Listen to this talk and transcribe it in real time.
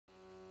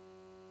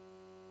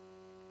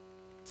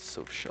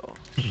So sure.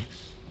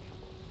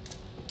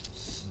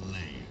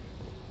 Slain.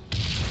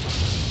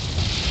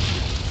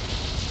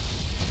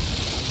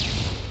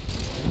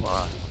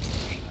 Wow.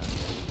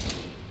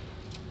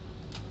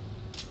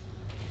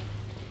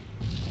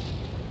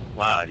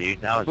 Wow,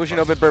 dude, that was Pushing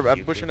fucking open burp. I'm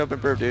stupid. pushing open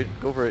burp, dude.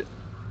 Go for it.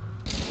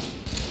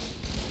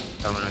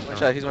 One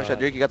shot. He's one shot.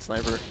 Drake, you got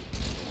sniper.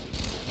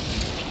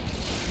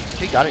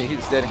 He got me.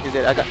 He's dead. He's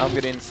dead. I'm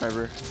getting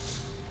sniper.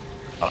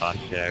 Oh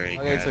shit, I already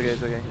Okay, it's okay.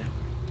 It's okay.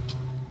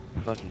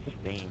 Fucking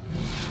Spain.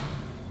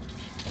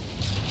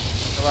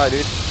 Come on,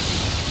 dude.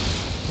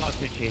 Fuck,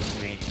 they're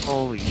chasing me.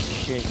 Holy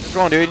shit. Just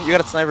run, dude. You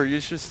got a sniper. You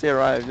should stay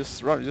alive.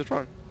 Just run. Just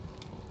run.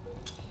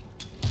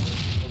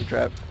 Holy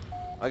crap.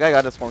 My guy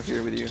got a spawn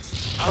here with you.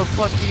 How the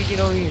fuck did you get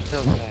over here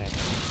so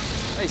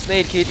fast? Nice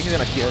nade, kid. He's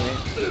gonna kill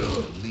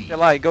me. Get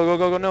lie. Go, go,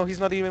 go, go. No, he's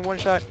not even one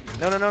shot.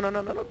 No, no, no, no,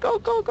 no, no, no. Go,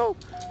 go, go.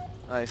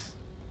 Nice.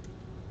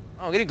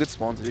 Oh, I'm getting good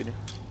spawns, dude.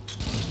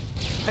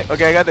 Hey,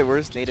 okay, I got the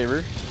worst nade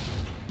ever.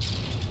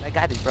 I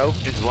got this, bro.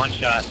 Just one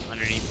shot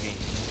underneath me.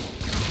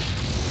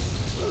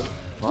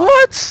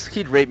 What?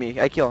 He'd rape me.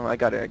 I kill him. I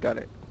got it. I got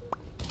it.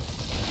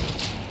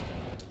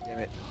 Damn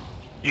it.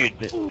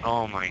 Dude,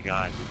 oh my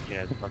god, this kid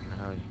has fucking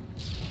house.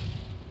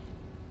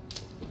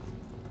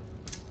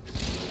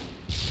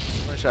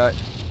 One shot.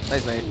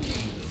 Nice nade.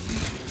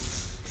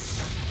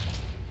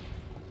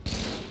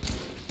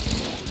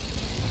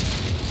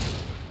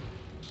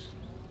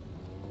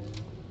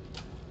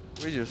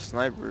 Where's your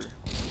sniper?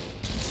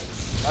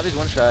 Lobby's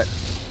one shot.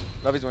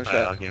 Lobby's one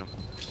Alright, I'll shot. get him.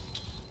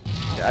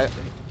 Yeah,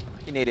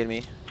 he naded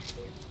me.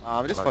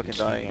 I'm just fucking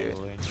dying, dude.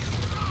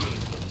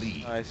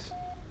 Lead. Nice.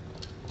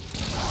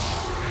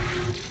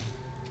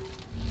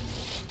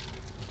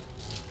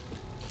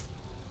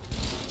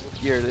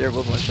 Here, they're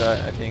both one shot,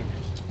 I think.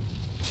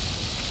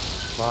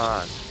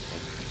 Fuck.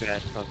 Good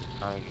ass fucking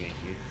target,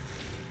 dude.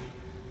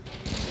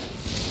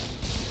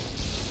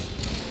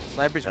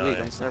 Sniper's Oh, weak.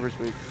 yeah. I'm sniper's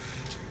weak.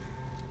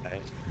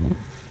 Alright.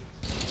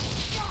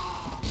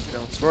 You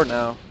know, sword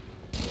now.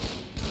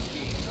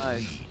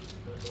 Nice.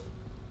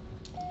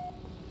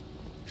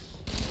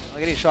 I'm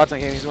getting shots on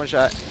him. He's one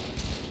shot.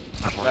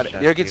 I'm one Got it.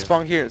 shot There, get too.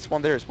 spawn here.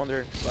 Spawn there. Spawn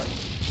there. Spawn.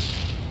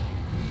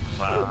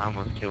 Wow, I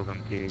almost killed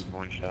him too,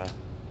 one shot.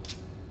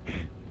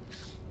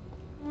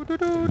 Do,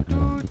 do,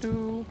 do,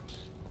 do.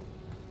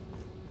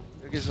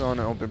 There gets on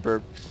an open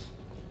burp.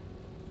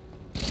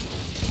 That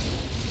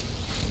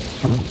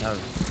was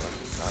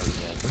fucking sorry,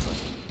 yeah,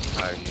 fucking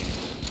target.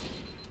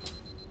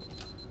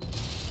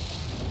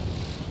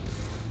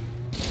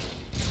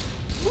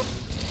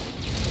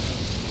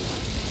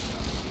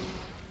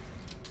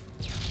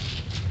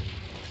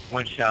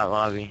 One shot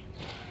lobby.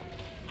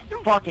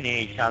 You fucking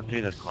 8 shot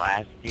through the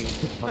glass, dude.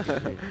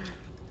 Fucking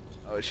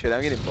Oh shit,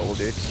 I'm getting bold,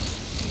 dude.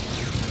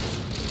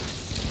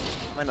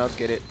 Might not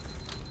get it.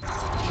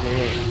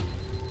 shit.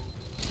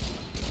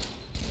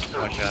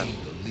 One shot.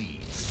 The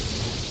lead.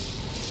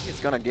 He's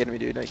gonna get me,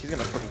 dude. Like, he's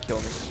gonna fucking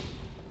kill me.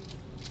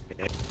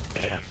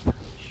 Yeah.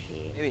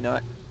 Shit. Maybe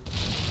not.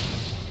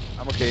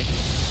 I'm okay.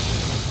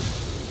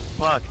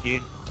 Fuck,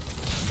 dude.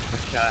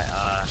 One shot,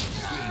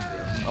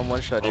 I'm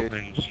one shot, dude.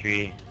 open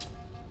street.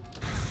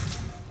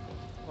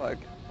 Fuck.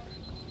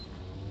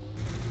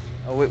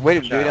 Oh wait,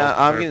 wait, dude. Shot,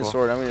 I'm getting purple.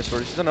 sword. I'm getting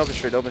sword. She's on open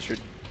street. Open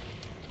street.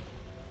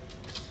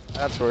 I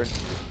got sword.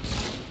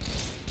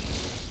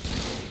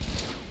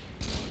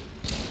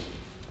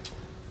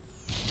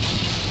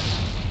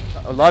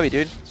 Oh, lobby,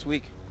 dude. It's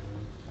weak.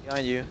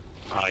 Behind you.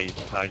 Oh, you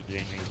charged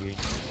in me, dude.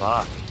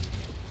 Fuck.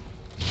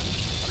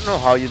 I don't know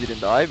how you didn't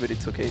die, but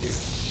it's okay, dude.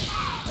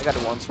 I got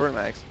one sword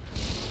max.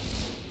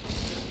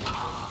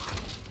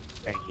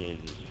 That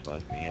kid just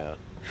fucked me up.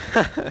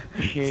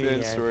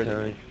 Same yeah, sword.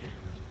 so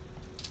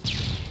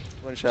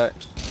One shot.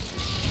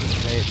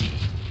 Mate.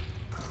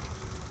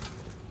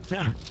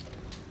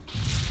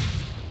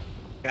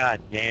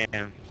 God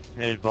damn.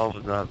 His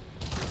bubbles up.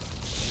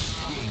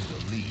 Gain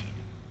the lead.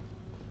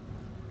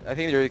 I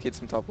think they're get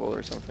some top wall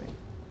or something.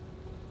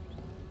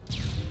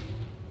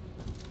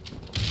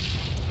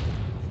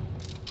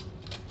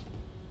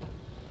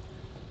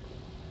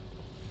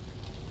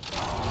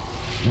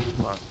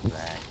 Fuck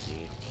that,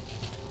 dude.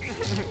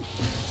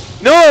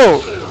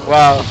 No!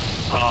 Wow.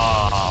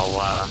 Oh,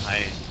 wow.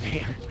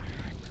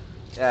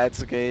 Yeah,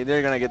 it's okay.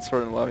 They're gonna get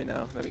sword in the lobby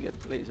now. Let me get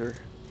the laser.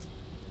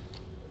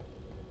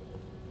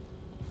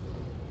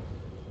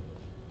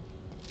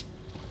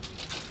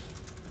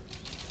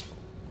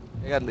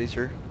 I got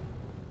laser.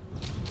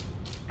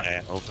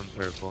 Alright, open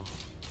purple.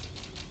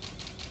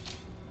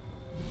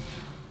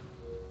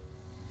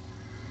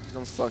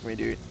 Don't stalk me,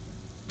 dude.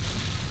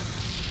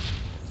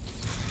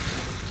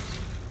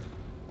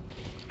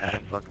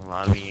 Fucking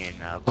lobby and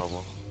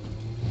bubble.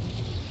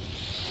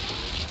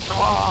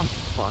 Oh,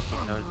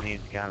 fucking those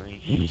names got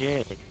me.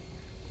 Shit.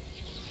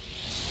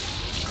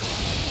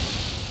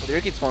 Well,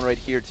 there gets one right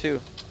here too.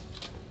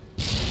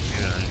 Dude,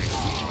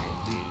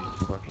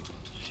 fucking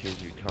shit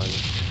retarded.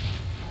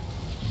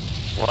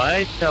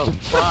 What the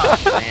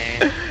fuck,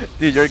 man?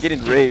 Dude, you're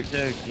getting raped.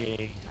 It's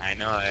okay. I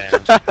know I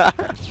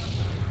am.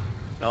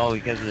 No,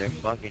 because of their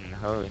fucking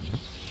host.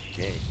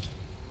 Shit.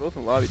 Both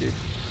in lobby, dude.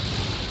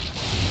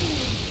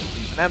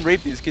 Man,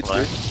 rape these kids,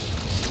 What?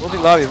 dude. Both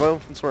in lobby,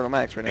 both in Sword of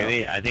Max right now.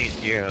 Maybe, I think it's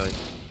heroes.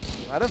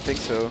 I don't think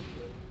so.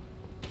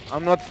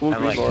 I'm not full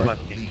I'm green like bar.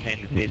 fucking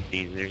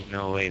 1050s. There's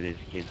no way this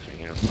kid's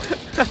gonna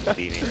fucking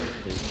beat me.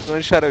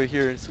 One shot over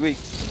here, it's weak.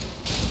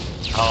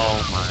 Oh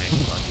my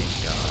fucking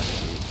god,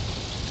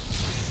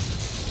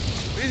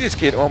 Where is this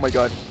kid? Oh my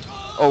god.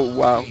 Oh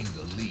wow. Gain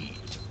the lead.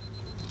 dude.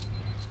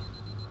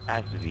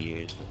 Has to be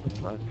yours.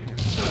 What the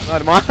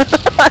fuck? Not mine.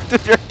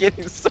 Dude, you're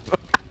getting so.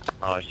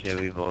 Oh shit,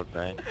 we both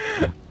died.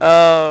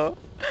 Oh.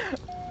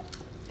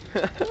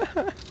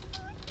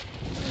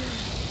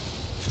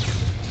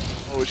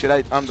 Oh shit,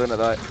 I'm gonna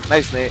die.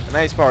 Nice, Nate.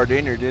 Nice power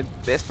drainer, dude.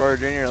 Best power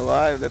drainer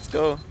alive. Let's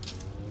go.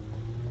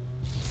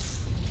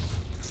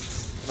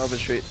 Open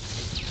straight.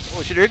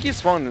 Oh shit, Ricky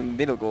spawned in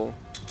middle goal.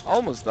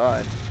 Almost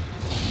died.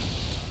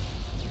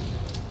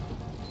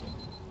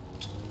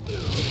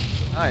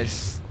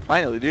 Nice.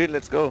 Finally, dude.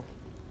 Let's go.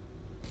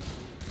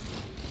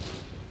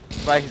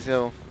 Back his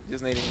hill.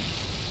 Just nading.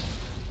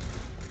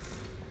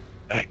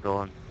 Back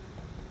going.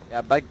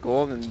 Yeah, back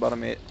gold and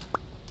bottom 8.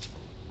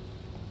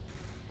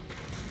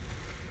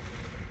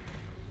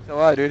 So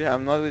what, dude?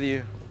 I'm not with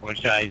you. One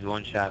shot, he's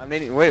one shot. I'm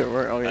nading. Wait,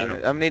 where? Oh I yeah,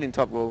 don't- I'm nading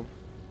top gold.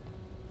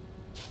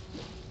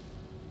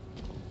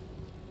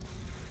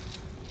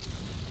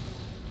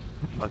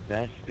 Fuck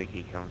that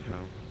sticky come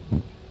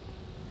from.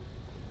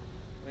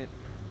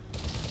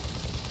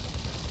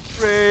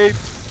 Rape.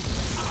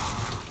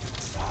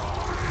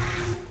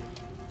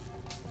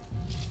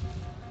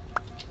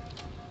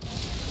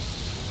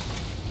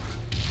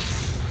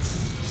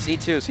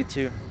 C2,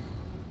 C2.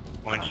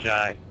 One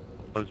shot.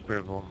 Was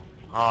purple.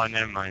 Oh,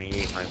 never mind.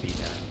 He ate my beat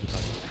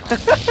down.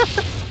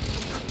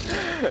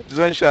 Just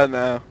one shot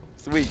now.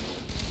 It's weak.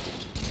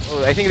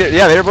 Oh, I think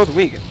they're both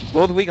weak.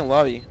 Both weak in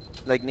lobby.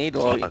 Like nade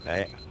lobby. Fuck,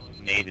 I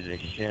naded the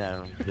shit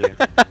out of him too.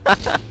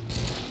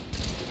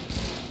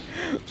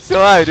 So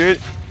high, dude.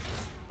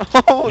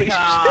 Holy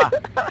Ah.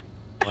 shit.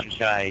 One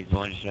shot, he's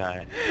one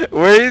shot.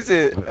 Where is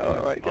it?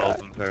 Oh my god.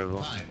 Open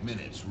purple. 5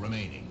 minutes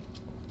remaining.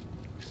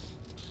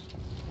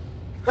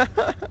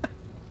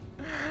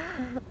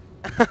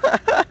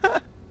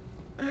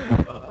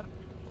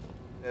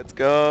 Let's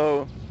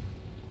go.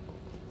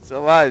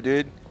 Still alive,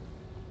 dude.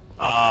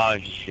 Oh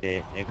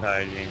shit, they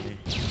caught me.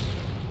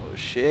 Oh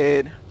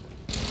shit.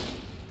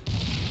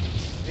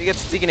 You get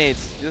sticky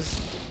nades.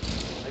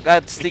 I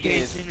got sticky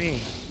nades.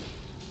 me.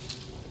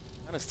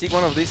 I'm gonna stick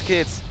one of these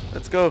kids.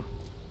 Let's go.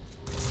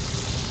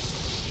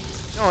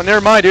 No,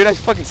 never mind, dude. I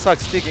fucking suck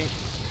sticking.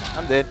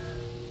 I'm dead.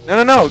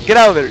 No. Get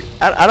out of there.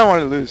 I don't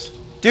want to lose.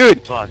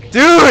 Dude. Fuck.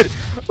 Dude.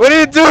 What are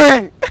you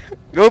doing?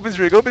 Go open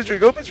street. Go open street.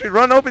 Go open street.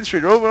 Run open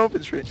street. Run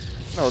open street.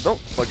 No, don't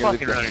fucking.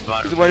 Fucking running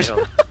bottom He's one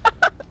middle. shot.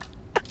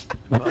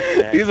 Fuck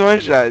that He's one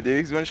shit. shot, dude.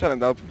 He's one shot on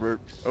the open perp.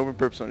 Open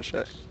perp's one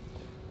shot.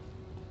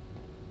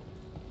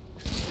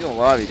 Still in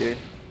lobby, dude.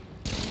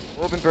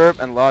 Open perp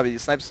and lobby.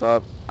 Snipe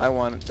stop. I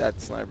want that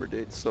sniper,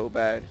 dude, so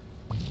bad.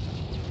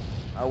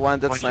 I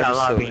want that One sniper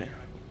shot so lobby. bad.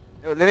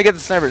 Yo, let me get the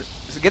sniper.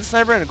 Just get the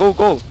sniper and go.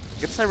 Get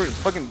the sniper.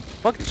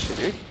 Fuck this shit,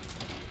 dude.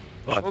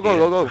 Fuck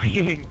Go.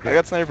 yeah. I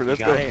got sniper. Let's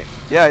You go. got it?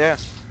 Yeah.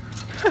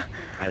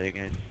 They're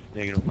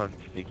gonna fucking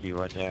stick you.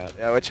 Watch out.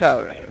 Yeah, watch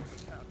out. Man.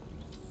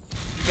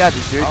 You got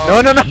this, dude.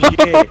 Oh, No.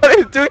 shit. What are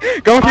you doing?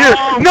 Go here.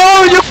 Oh.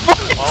 No, you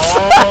fucking.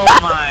 Oh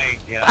my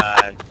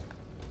god.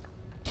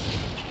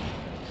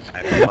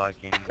 I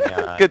fucking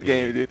got Good it.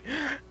 game, dude.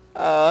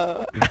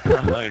 Oh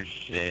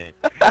shit.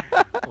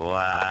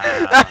 Wow.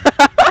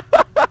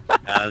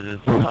 That was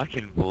just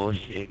fucking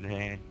bullshit,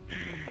 man.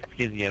 It's 'cause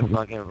you get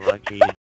fucking lucky.